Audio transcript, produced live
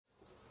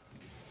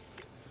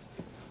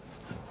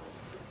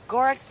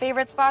Gorek's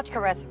favorite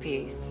spotchka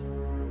recipes.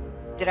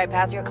 Did I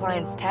pass your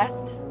client's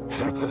test?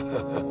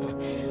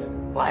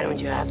 Why don't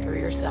you ask her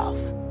yourself?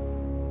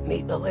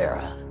 Meet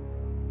Valera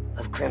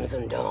of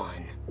Crimson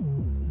Dawn.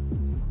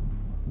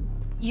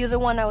 You the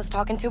one I was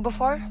talking to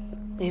before?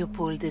 You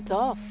pulled it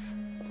off.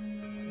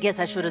 Guess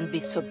I shouldn't be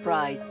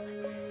surprised.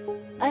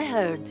 I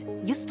heard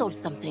you stole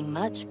something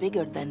much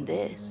bigger than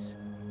this.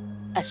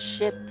 A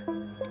ship.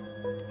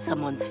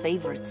 Someone's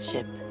favorite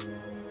ship.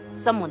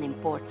 Someone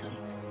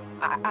important.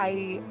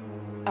 I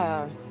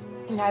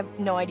have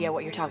no idea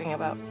what you're talking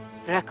about.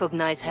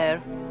 Recognize her?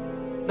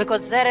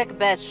 Because Zarek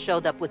Besh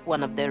showed up with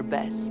one of their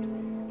best,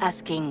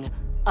 asking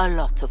a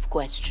lot of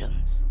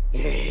questions.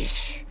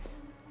 Yeesh.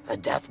 A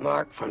death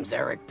mark from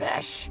Zarek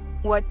Besh?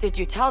 What did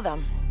you tell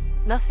them?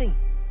 Nothing.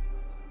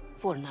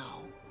 For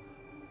now.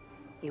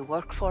 You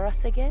work for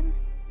us again?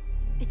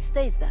 It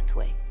stays that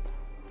way.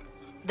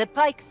 The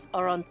Pikes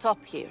are on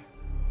top here,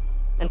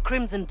 and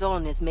Crimson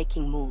Dawn is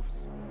making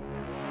moves.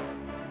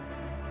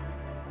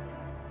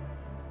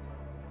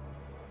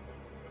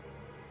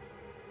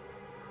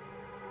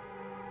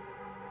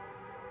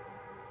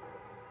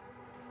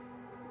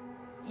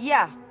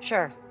 Yeah,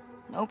 sure.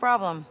 No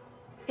problem.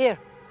 Here,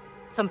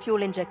 some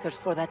fuel injectors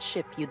for that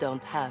ship you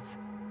don't have.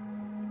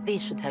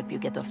 These should help you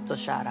get off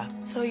Toshara.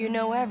 So you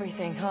know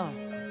everything, huh?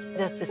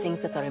 Just the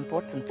things that are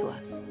important to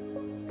us.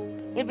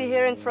 You'll be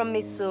hearing from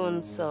me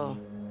soon, so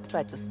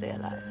try to stay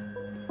alive.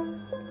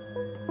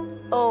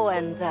 Oh,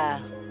 and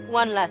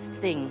one last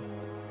thing.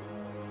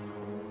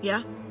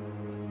 Yeah?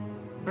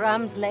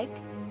 Bram's leg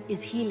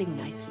is healing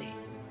nicely.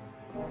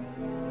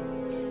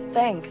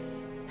 Thanks.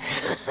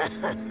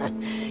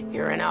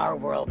 You're in our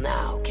world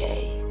now,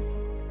 Kay.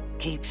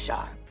 Keep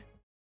sharp.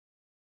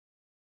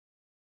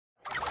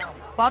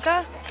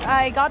 Waka,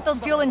 I got those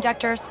fuel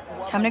injectors.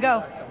 Time to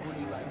go.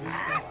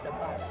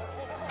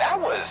 That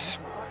was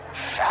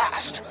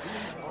fast.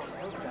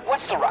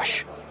 What's the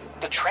rush?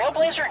 The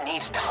Trailblazer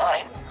needs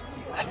time.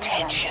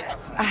 Attention.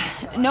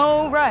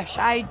 No rush.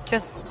 I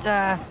just,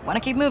 want to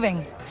keep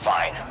moving.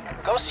 Fine.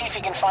 Go see if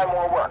you can find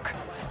more work.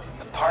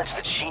 The parts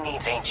that she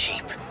needs ain't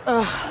cheap.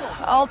 Ugh,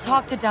 I'll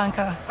talk to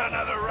Danka.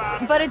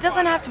 But it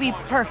doesn't have to be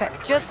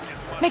perfect. Just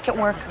make it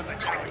work.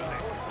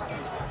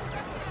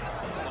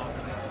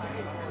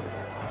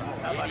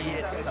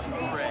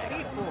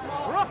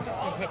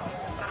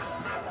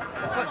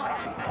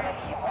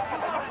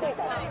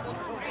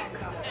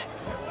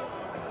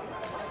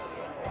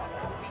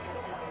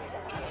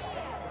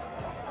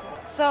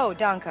 So,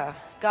 Danka,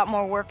 got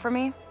more work for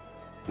me?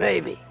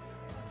 Maybe.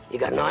 You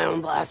got an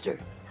ion blaster?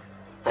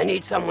 I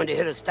need someone to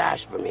hit a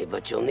stash for me,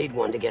 but you'll need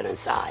one to get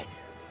inside.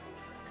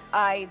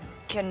 I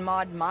can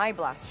mod my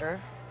blaster.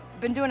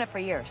 Been doing it for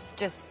years.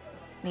 Just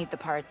need the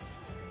parts.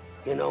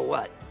 You know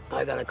what?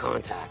 I got a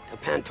contact, a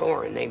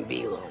Pantoran named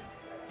Bilo.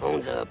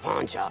 Owns a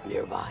pawn shop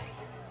nearby.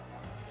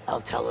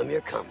 I'll tell him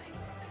you're coming.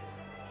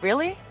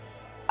 Really?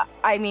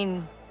 I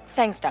mean,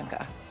 thanks,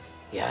 Danka.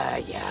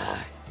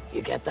 Yeah.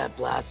 You get that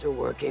blaster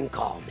working,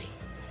 call me.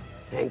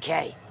 And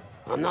Kay,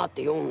 I'm not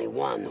the only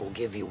one who'll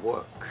give you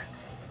work.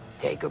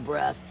 Take a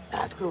breath,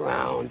 ask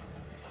around.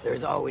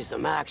 There's always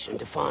some action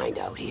to find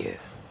out here.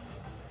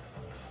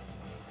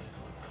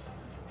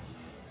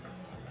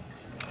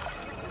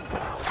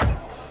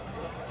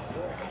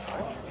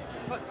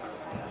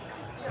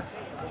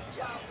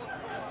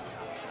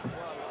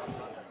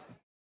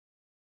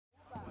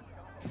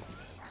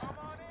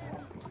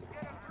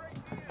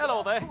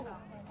 Hello there.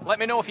 Let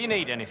me know if you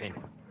need anything.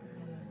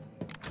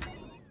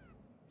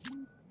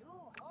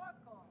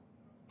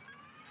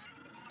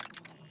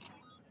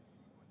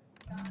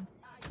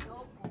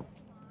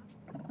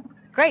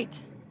 Great.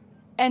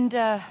 And,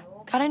 got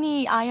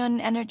any ion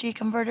energy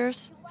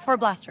converters for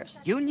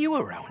blasters? You're new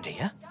around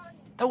here.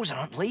 Those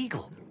aren't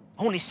legal.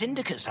 Only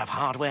syndicates have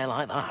hardware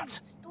like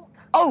that.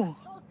 Oh!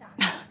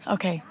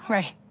 Okay,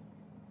 right.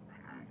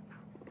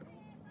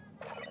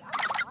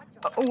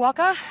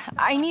 Waka,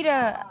 I need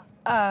a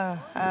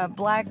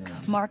black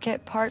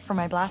market part for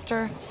my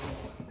blaster.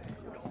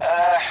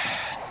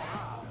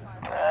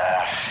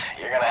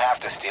 You're gonna have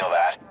to steal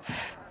that.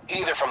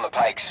 Either from the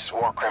Pikes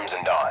or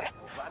Crimson Dawn.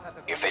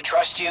 If they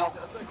trust you,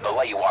 they'll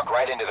let you walk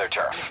right into their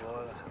turf.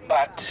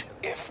 But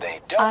if they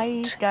don't...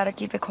 I gotta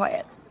keep it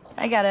quiet.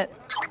 I get it.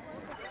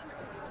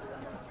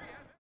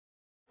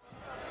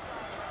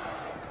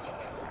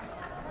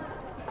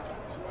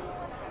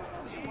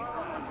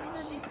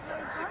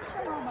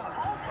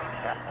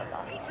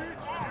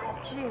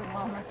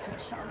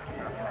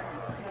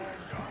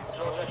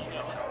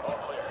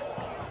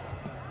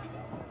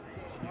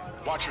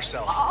 Watch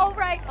yourself. All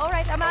right,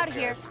 I'm out of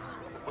here.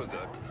 We're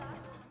good.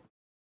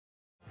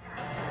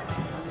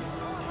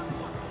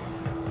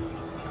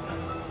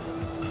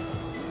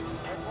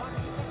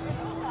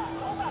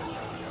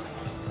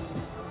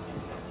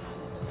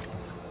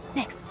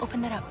 Nix,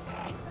 open that up.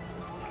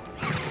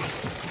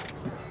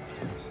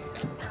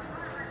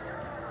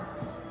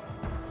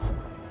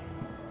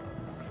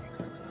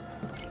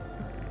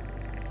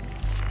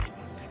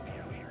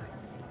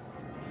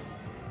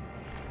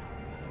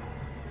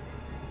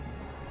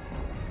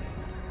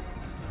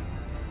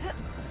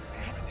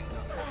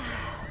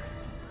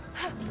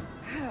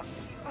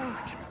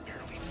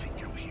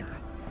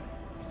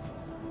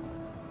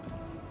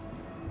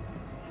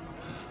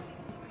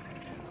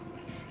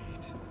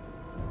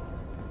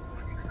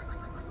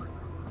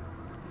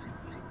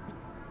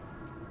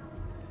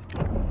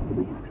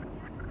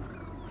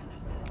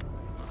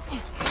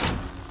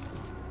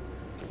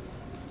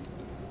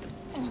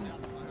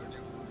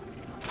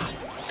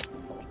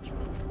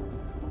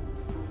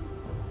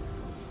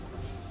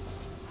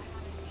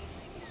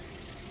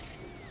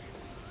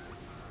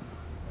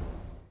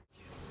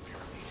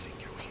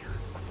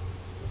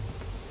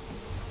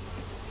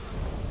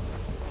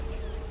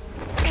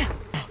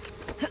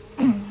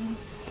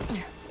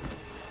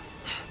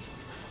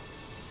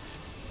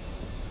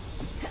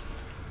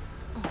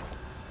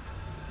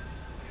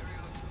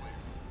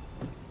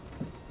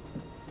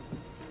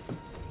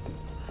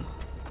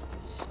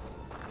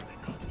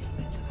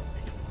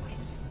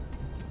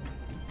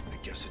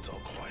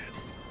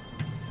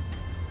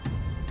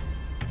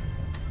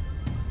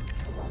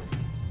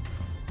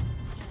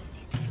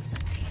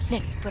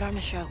 Nix, put on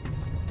a show.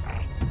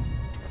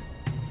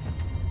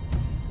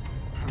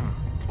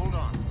 Hold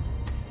on.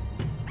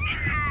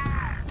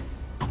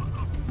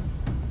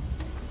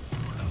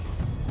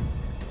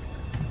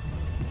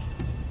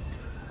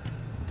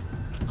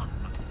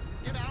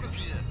 Get out of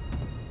here.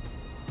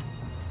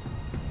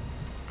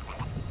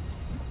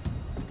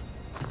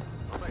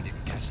 I might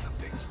even catch some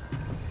things.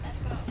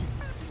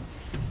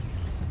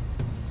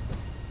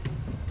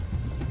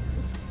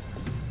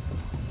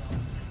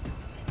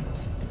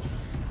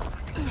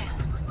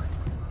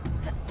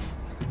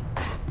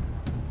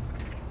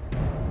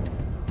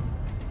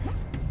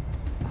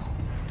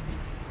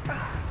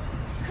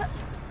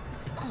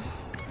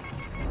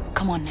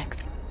 Come on,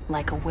 Nix.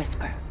 Like a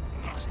whisper.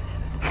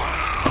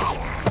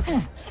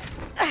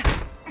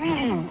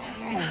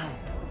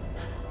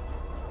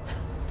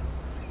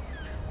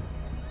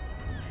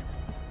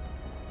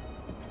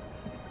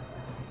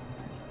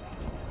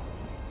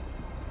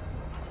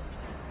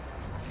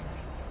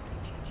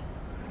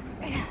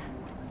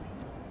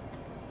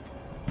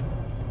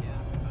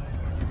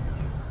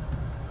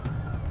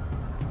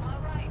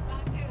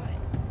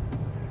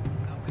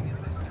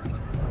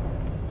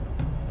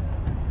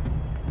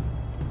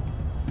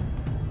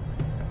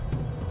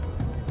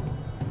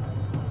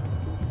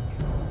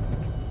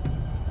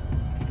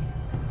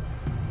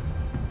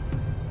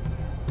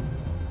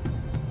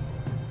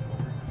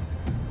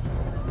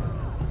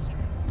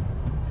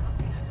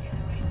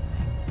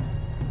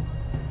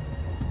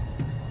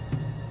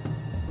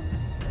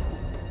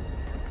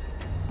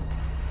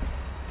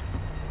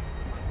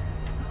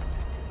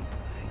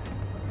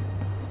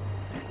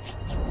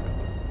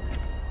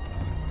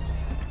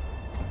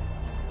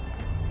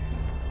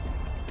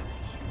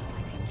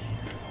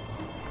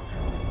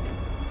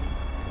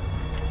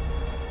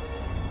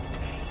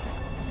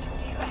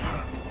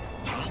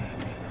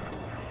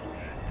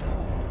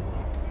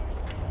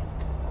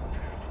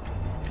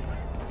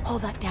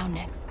 Hold that down,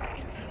 Nix.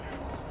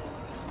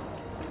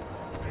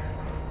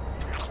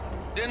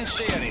 Didn't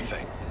see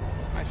anything.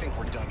 I think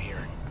we're done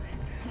here.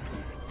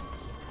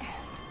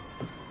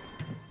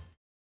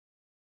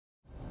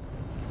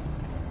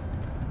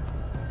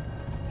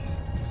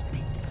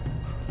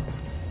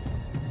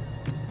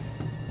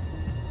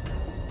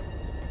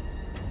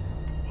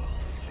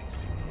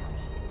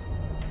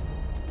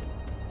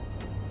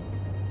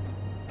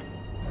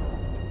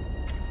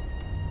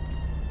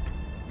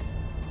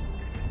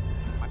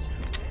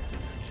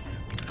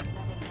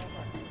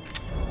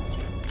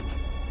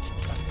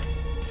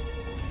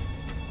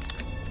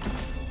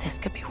 This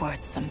could be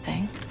worth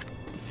something.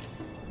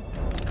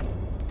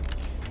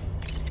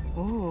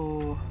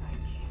 Ooh.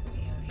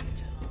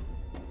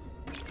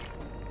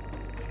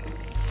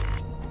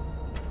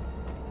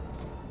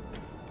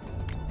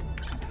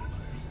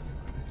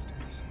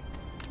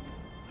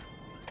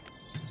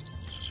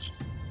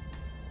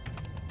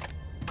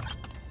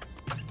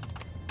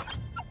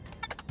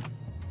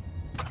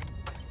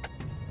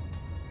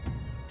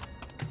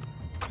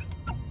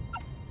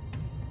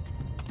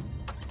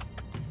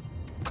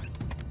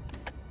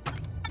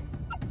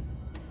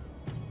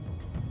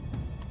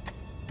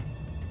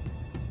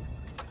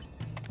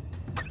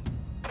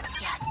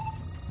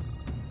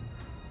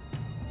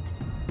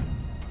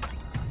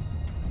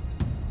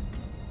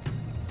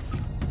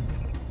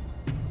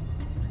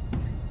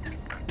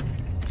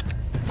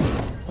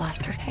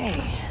 Blaster.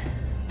 Hey,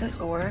 this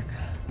will work.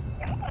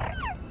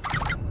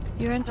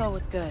 Your intel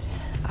was good.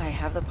 I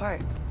have the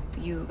part.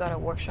 You got a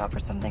workshop or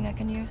something I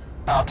can use?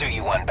 I'll do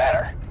you one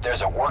better.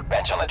 There's a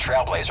workbench on the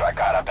Trailblazer I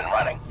got up and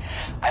running.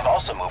 I've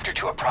also moved her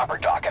to a proper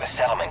dock at a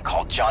settlement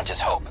called Jauntis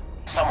Hope.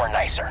 Somewhere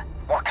nicer,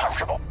 more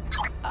comfortable.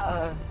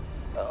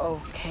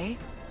 Okay.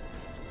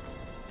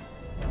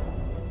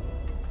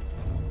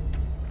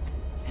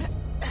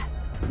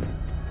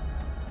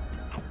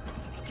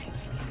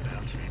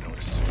 Down to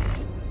notice.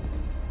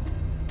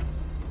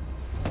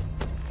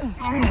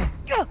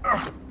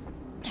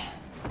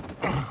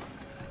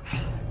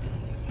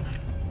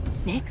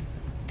 Nix,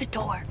 the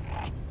door.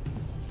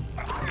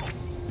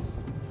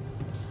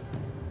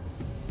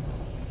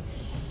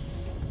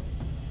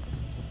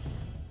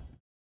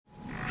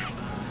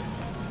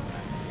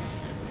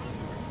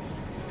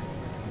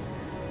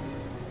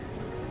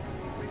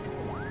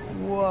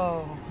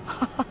 Whoa.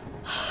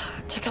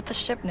 Check out the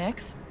ship,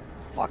 Nix.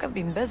 Walker's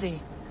been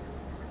busy.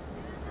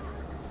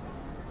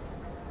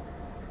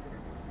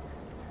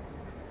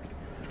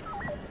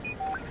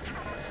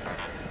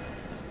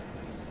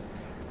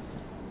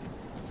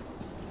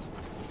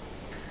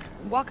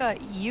 Waka,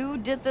 you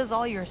did this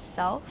all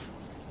yourself?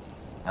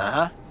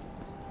 Uh-huh.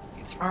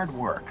 It's hard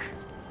work,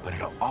 but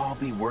it'll all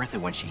be worth it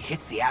when she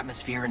hits the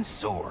atmosphere and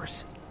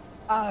soars.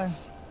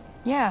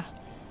 Yeah.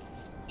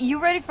 You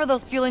ready for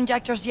those fuel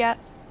injectors yet?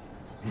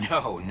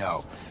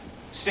 No.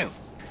 Soon.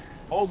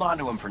 Hold on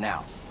to him for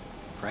now.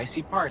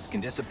 Pricey parts can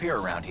disappear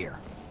around here.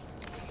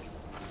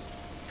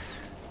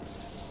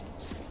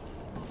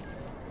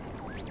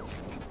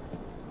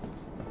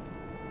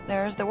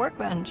 There's the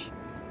workbench.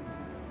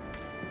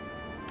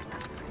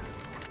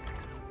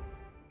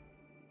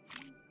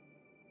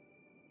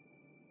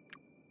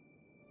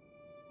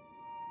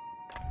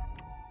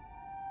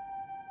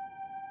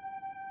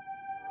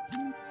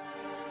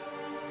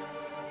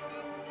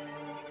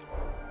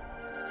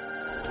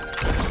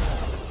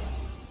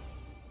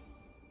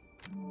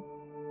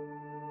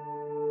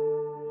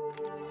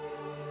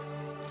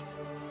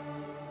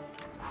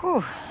 Whew,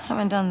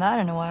 haven't done that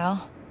in a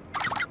while.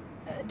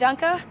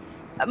 Dunka,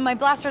 my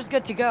blaster's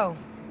good to go.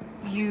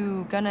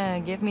 You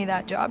gonna give me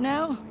that job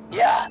now?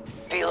 Yeah,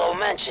 Philo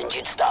mentioned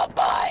you'd stop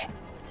by.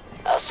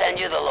 I'll send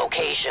you the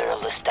location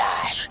of the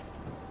stash.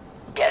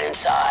 Get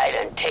inside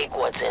and take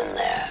what's in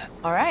there.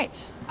 All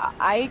right,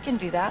 I can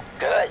do that.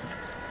 Good.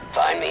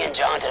 Find me in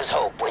Jonta's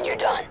Hope when you're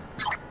done.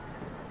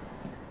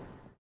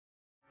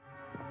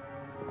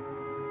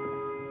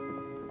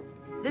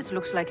 This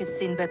looks like it's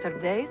seen better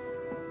days.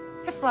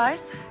 It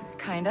flies,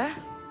 kinda.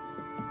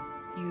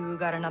 You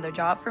got another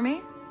job for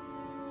me?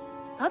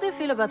 How do you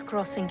feel about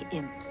crossing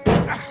imps?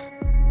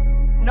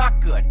 Not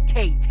good.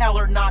 Kate, tell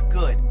her not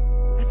good.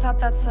 I thought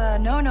that's a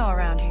no-no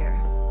around here.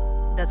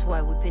 That's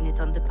why we pin it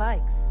on the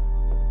pikes.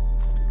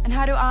 And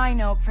how do I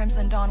know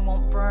Crimson Dawn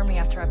won't burn me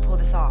after I pull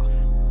this off?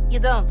 You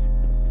don't,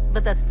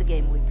 but that's the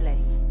game we play.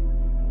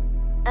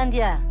 And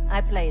yeah,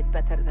 I play it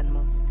better than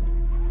most.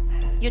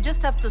 You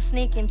just have to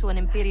sneak into an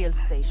Imperial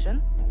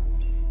station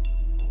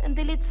and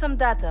delete some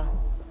data.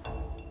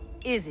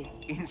 Easy.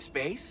 In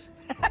space?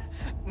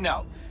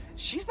 No,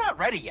 she's not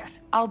ready yet.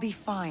 I'll be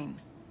fine.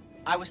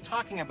 I was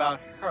talking about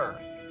her.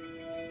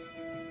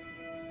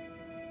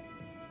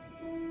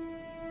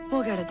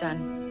 We'll get it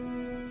done.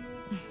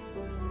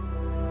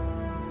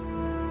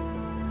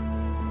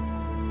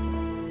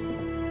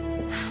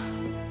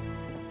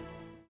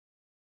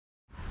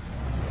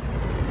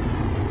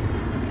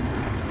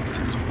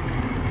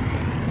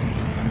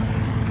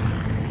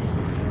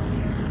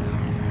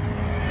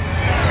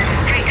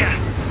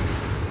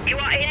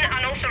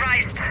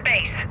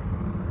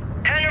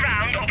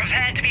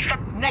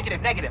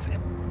 Negative.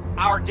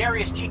 Our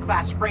Darius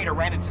G-class freighter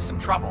ran into some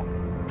trouble.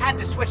 Had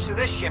to switch to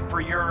this ship for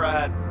your,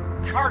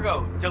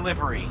 cargo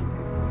delivery.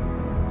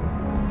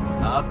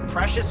 Of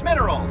precious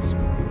minerals.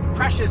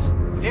 Precious,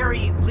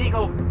 very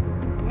legal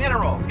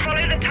minerals.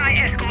 Follow the TIE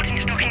escort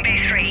into docking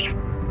bay 3.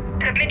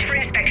 Submit for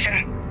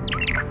inspection.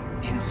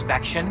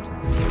 Inspection?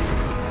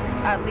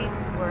 At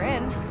least we're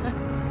in,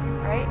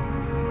 right?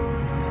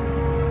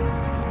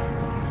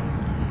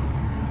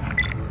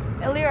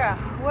 Elira,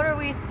 what are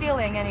we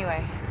stealing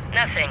anyway?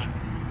 Nothing.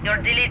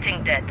 You're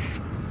deleting debts.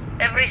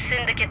 Every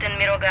syndicate in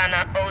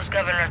Mirogana owes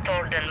Governor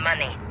Thornton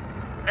money.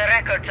 The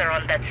records are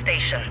on that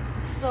station.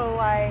 So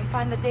I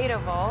find the data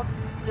vault,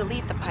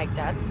 delete the Pike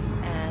debts,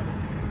 and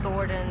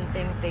Thornton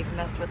thinks they've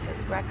messed with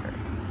his records.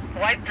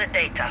 Wipe the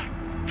data.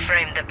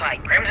 Frame the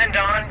Pike. Crimson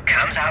Dawn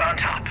comes out on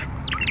top.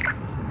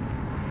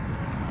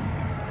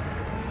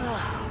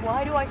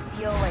 Why do I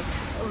feel like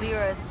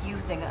Elira is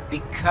using us?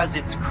 Because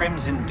it's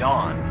Crimson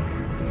Dawn.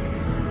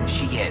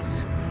 She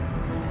is.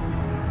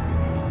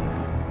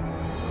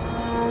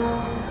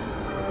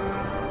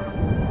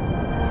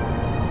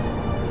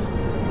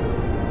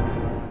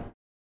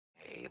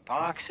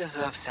 Boxes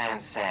of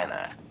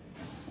Sansana.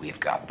 We've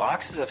got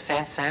boxes of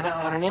Sansana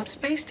on an imp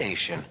space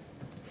station.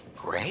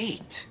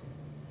 Great.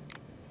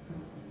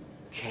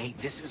 Okay,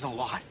 this is a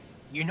lot.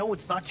 You know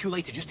it's not too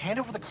late to just hand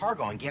over the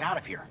cargo and get out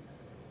of here.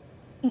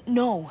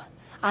 No,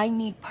 I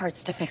need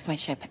parts to fix my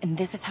ship, and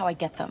this is how I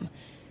get them.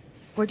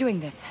 We're doing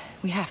this.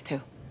 We have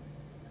to.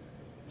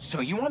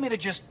 So you want me to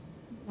just...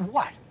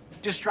 what?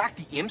 Distract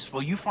the imps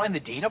while you find the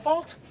data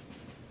vault?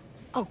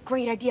 Oh,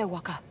 great idea,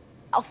 Waka.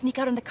 I'll sneak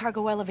out in the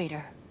cargo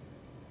elevator.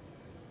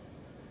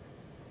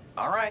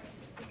 All right.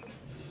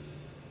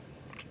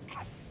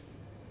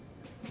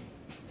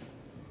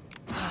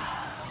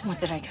 What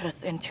did I get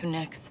us into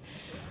next?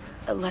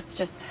 Let's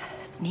just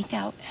sneak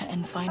out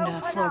and find a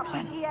floor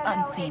plan,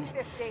 unseen.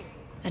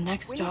 The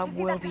next job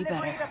will be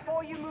better.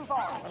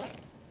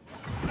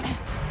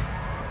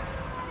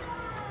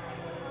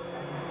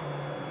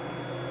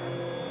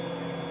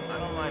 I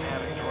don't mind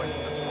having choice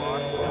with the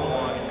squad, as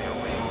long as they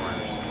obey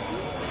orders.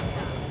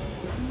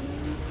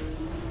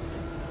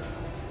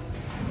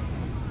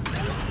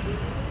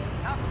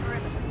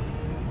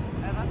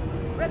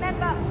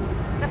 Remember,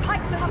 the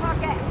Pikes are our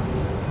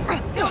guests.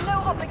 Feel no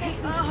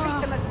obligation to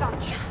treat them as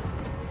such.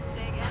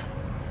 Say again?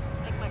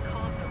 I think my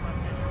comms are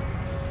rusted.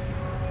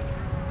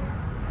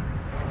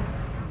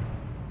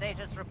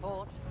 Status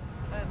report.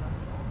 Over.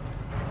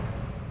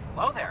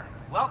 Hello there.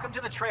 Welcome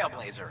to the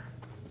Trailblazer.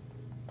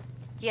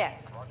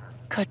 Yes.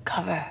 Good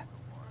cover.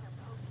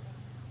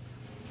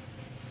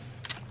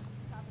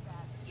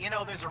 You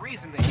know, there's a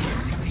reason this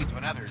ship succeeds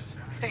when others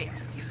fail.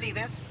 You see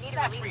this?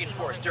 That's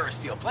reinforced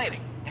Durasteel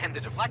plating. And the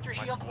deflector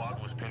shields?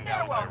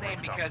 They're well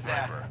named because,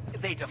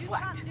 they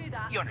deflect.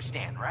 You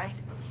understand, right?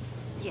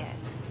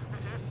 Yes.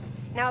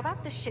 Now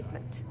about the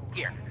shipment.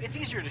 Here, it's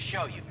easier to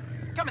show you.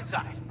 Come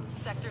inside.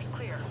 Sector's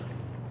clear.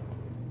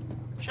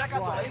 Check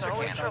out the laser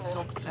cannons.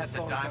 That's a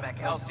Dimec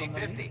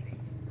LC-50.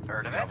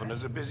 Heard of it?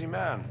 Governor's a busy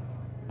man.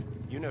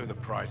 You know the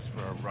price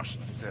for a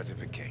rushed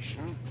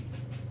certification.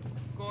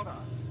 Gora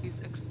is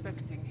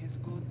expecting his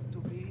goods to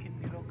be in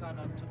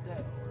Mirogana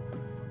today.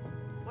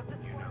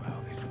 You know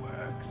how this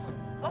works.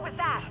 What was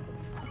that?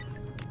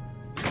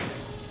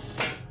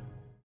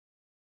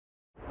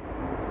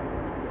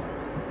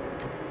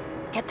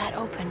 Get that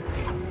open.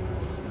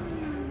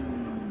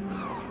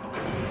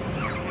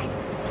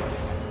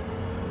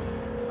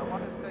 I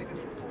want a status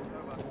report.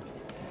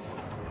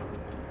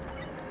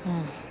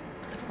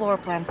 floor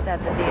plan said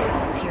the data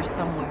vault's here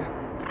somewhere.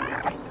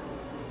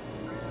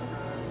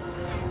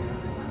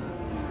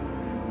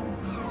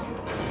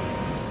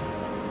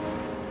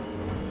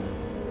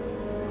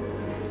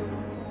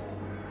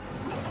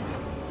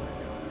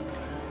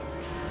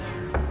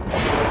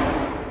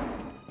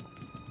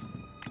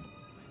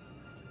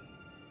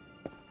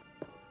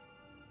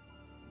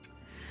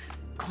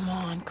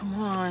 Come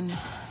on.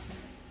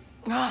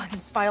 Oh,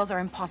 these files are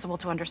impossible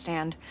to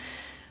understand.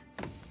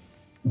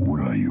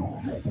 What are you?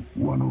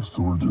 One of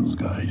Thornton's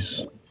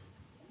guys?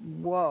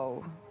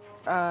 Whoa.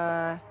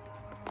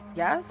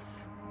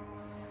 Yes?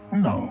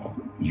 No,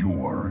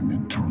 you are an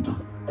intruder.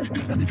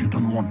 And if you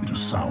don't want me to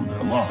sound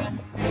the alarm,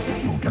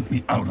 you'll get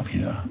me out of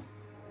here.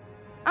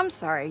 I'm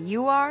sorry,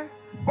 you are?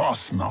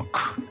 Boss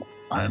Knock.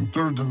 I am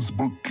Thornton's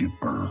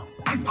bookkeeper.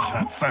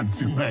 A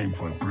fancy name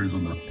for a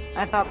prisoner.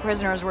 I thought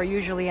prisoners were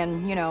usually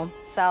in,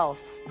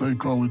 cells. They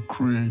call it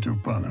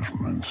creative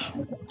punishment.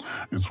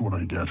 It's what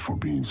I get for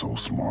being so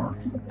smart.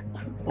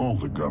 All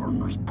the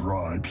governor's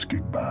bribes,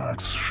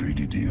 kickbacks,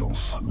 shady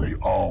deals, they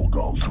all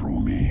go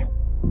through me.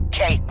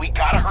 Okay, we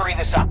gotta hurry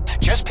this up.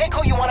 Just pick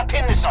who you want to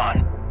pin this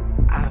on.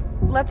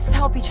 Let's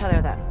help each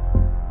other then.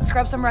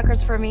 Scrub some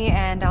records for me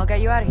and I'll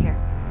get you out of here.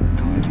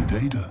 Deleted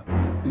data?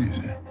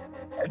 Easy.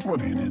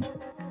 What do you need?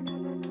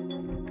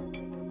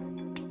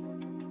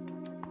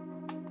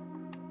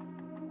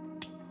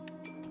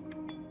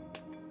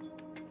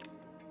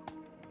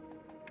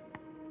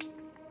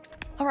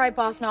 All right,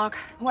 Boss Knock.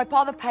 Wipe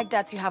all the peg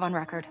debts you have on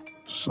record.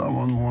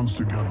 Someone wants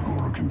to get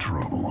Gorok in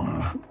trouble,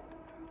 huh?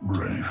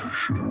 Brave,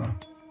 sure.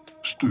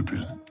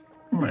 Stupid,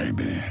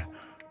 maybe.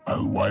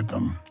 I'll wipe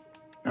them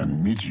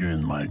and meet you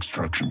in my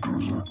extraction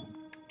cruiser.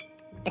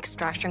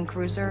 Extraction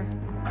cruiser?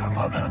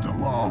 I've had a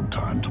long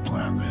time to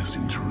plan this,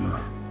 intruder.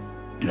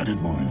 Get it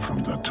moving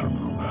from that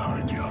terminal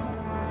behind you.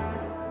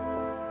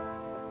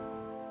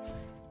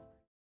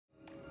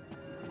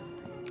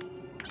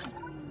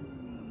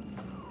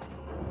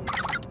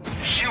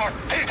 You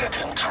did it,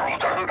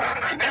 intruder!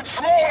 It's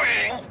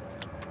moving!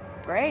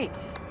 Great.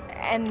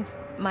 And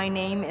my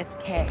name is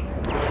Kay.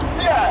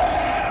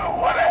 Yeah,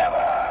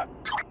 whatever!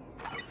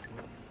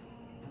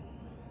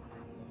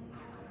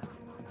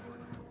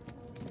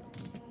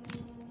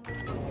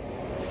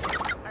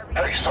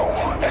 Hey, so,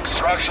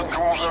 extraction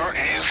cruiser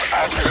is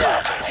at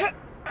the